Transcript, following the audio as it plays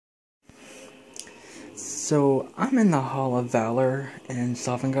So I'm in the Hall of Valor in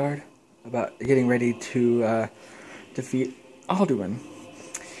Sovngarde, about getting ready to defeat Alduin,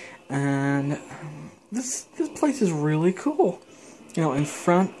 and this place is really cool. You know, in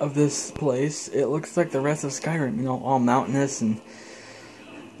front of this place, it looks like the rest of Skyrim. You know, all mountainous and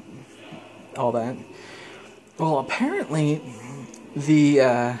all that. Well, apparently,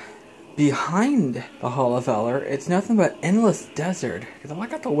 the behind the Hall of Valor, it's nothing but endless desert. Because I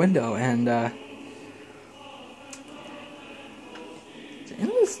look out the window and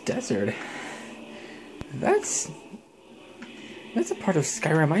endless desert. That's a part of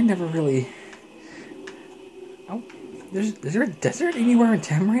Skyrim I never really. Oh, is there a desert anywhere in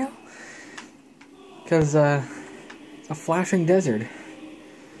Tamriel? Because it's a flashing desert,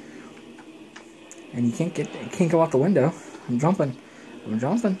 and you can't go out the window. I'm jumping.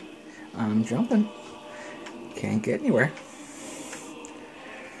 Can't get anywhere.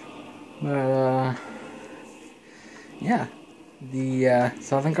 But yeah. The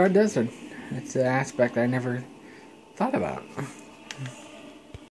Sovngarde Desert. It's an aspect I never thought about.